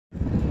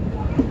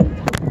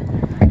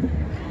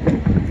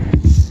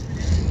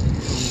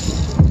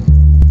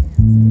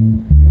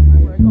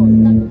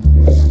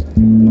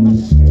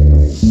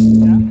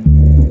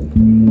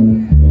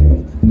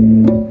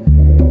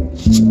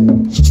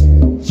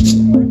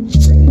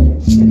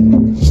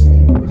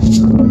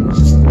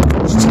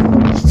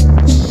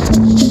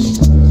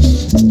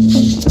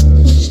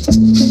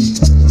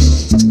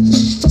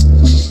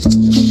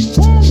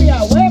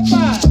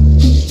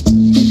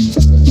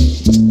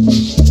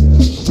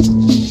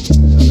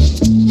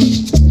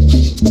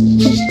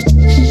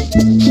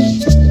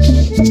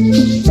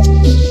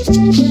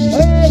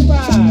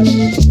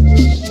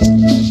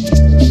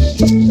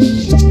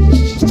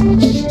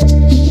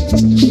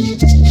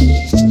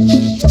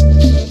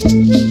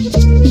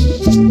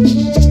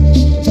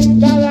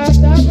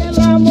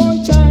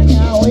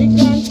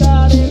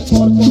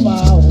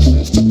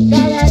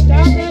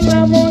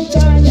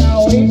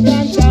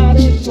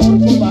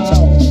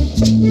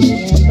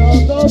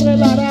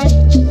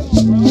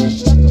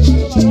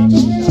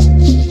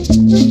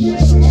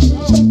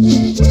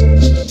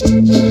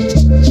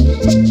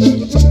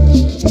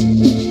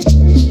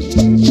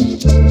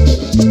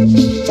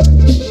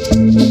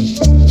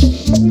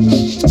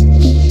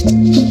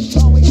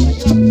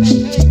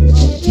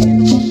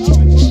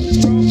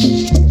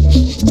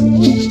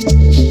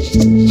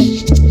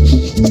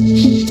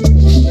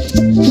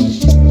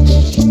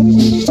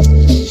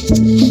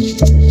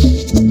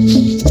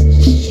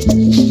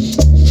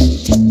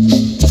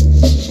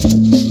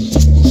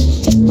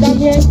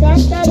También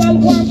cantaba el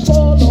Juan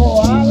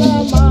Polo al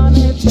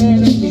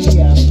amanecer el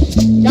día.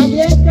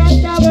 También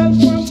cantaba el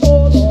Juan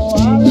Polo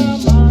al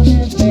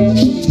amanecer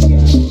el día.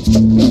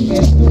 Yo que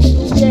tú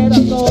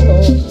tuvieras todo,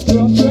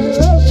 yo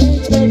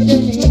te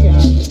tenía.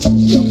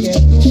 Yo que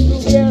tú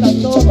tuvieras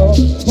todo,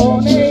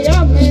 con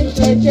ella me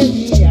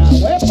entretenía.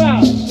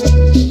 ¡Huepa!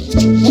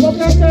 ¿Cómo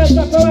canta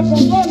esta prueba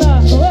con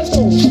gona,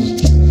 Roberto?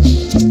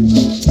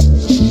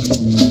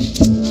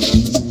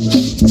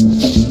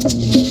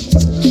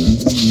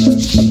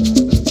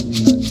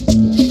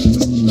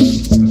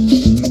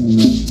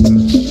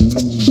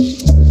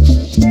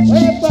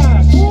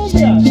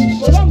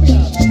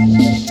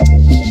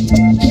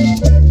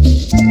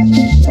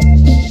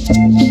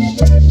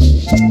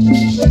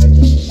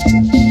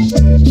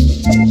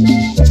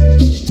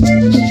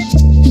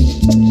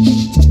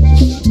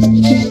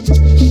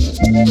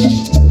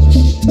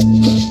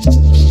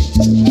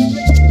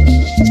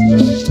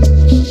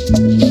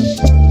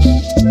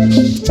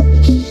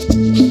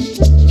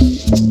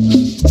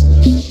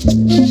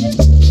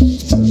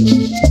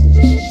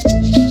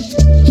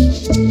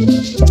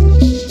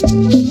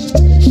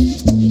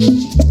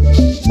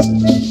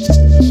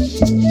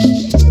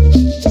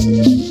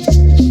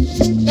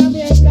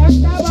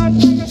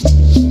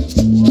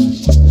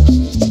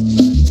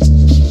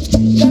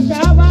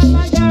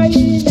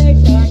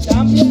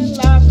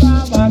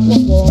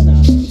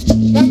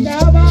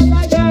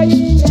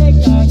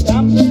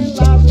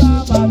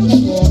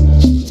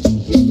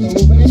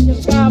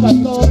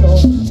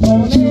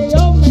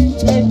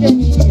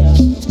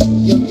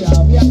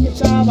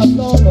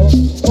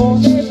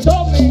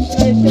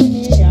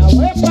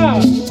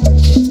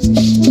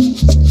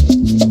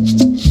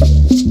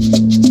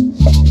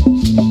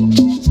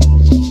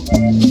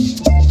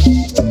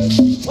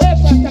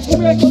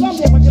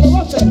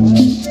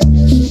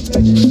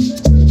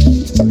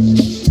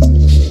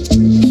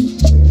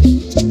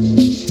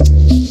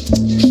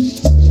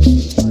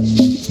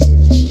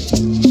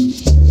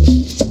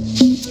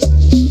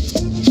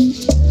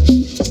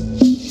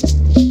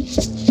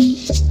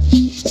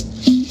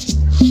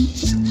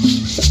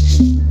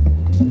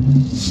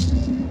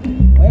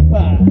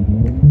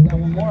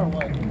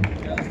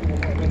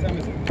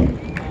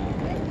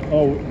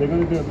 Oh, they're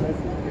going to do a place.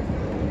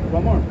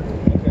 One more.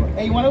 Okay.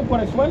 Hey, you want to por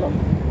el suelo?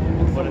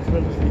 Por el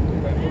suelo, sí.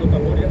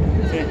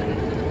 Sí.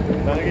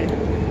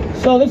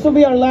 So this will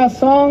be our last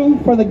song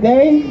for the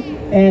day,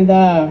 and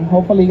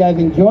hopefully you guys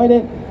enjoyed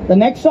it. The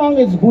next song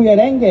is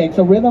Bullerengue. It's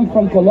a rhythm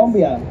from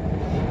Colombia.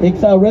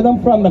 It's a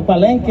rhythm from the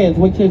Palenques,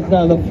 which is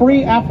the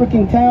free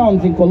African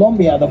towns in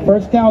Colombia, the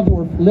first towns that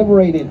were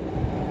liberated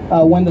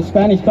when the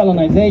Spanish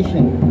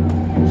colonization.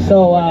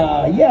 So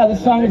yeah,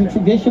 this song is a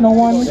traditional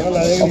one.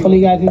 Hopefully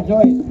you guys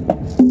enjoy it.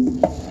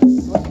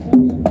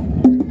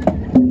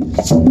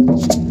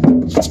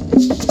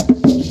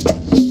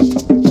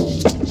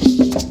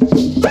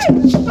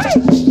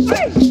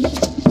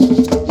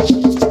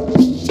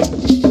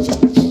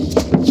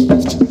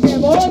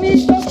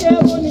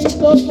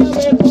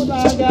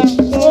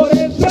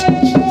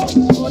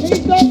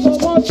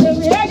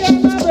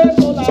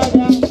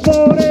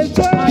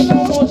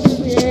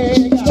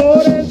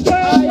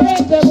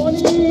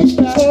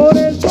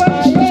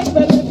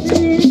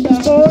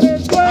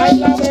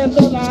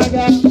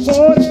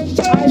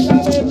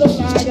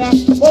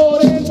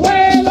 Por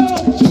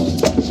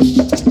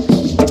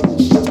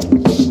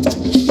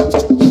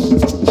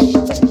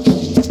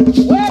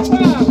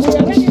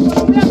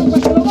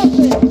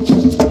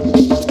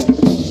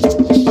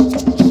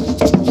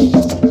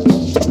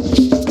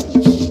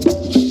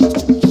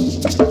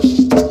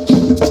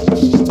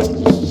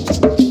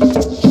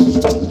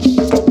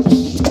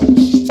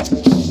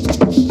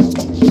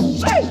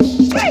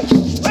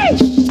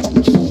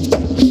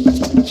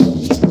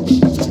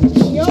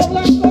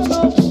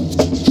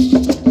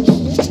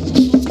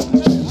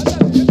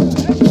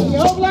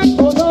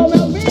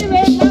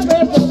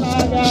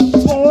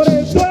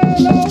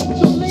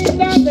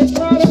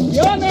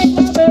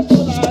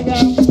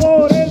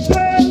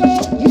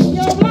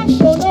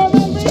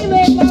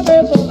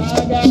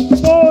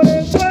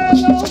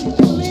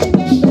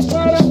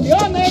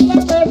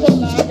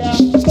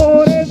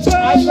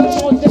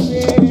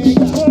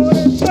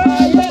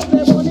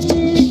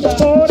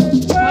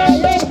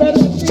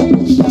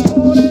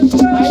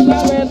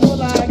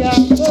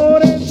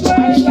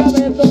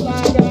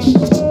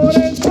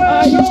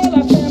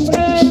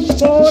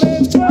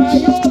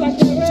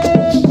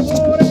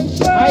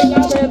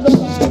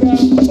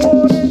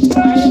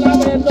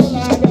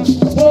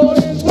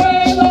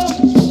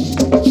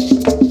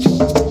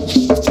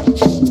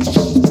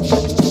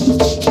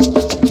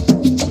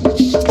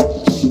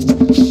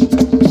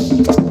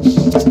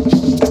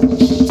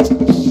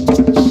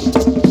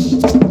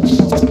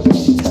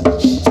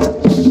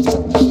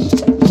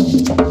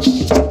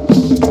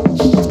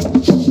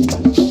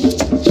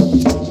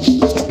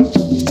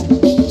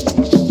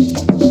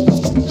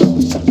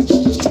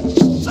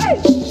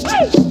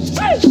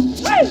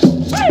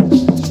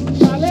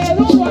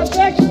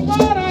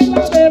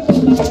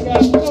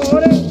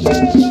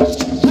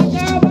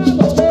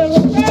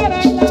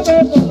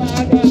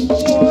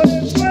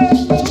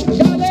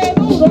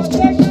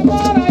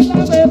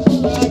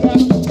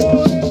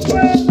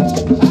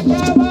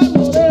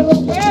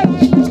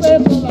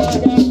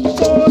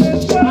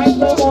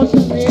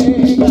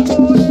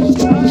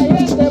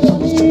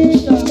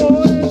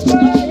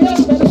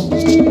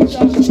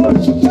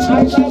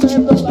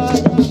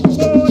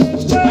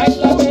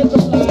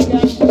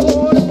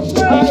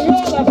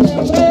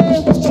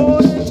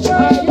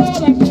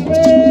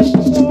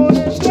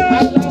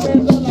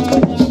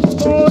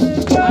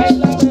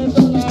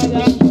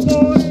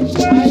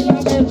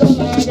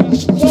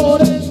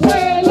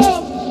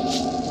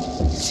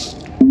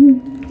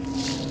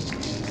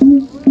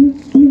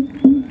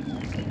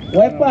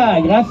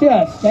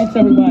Gracias. Thanks,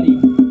 everybody.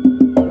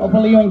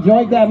 Hopefully you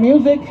enjoyed that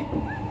music.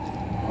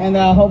 And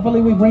hopefully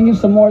we bring you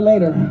some more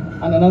later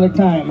on another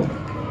time.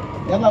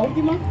 ¿Ya es la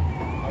última?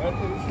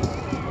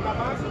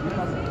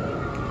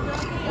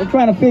 We're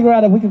trying to figure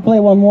out if we can play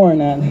one more or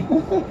not.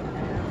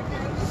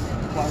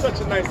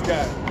 Such a nice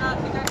guy.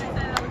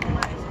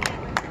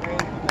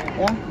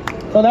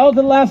 Yeah. So that was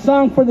the last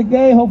song for the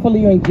day.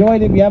 Hopefully you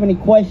enjoyed it. If you have any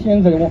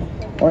questions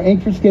or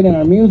interested in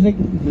our music,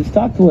 just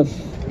talk to us.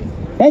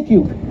 Thank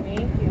you.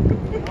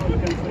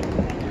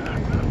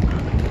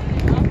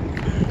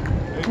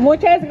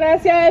 Muchas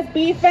gracias,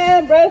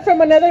 BFAM, brothers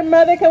from another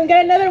mother. Can we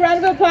get another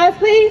round of applause,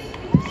 please?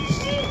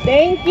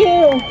 Thank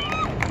you.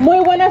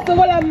 Muy buena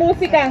estuvo la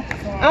música.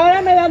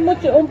 Ahora me da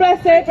un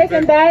placer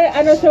presentar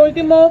a nuestro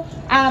último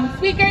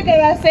speaker, que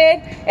va a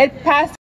ser el pastor.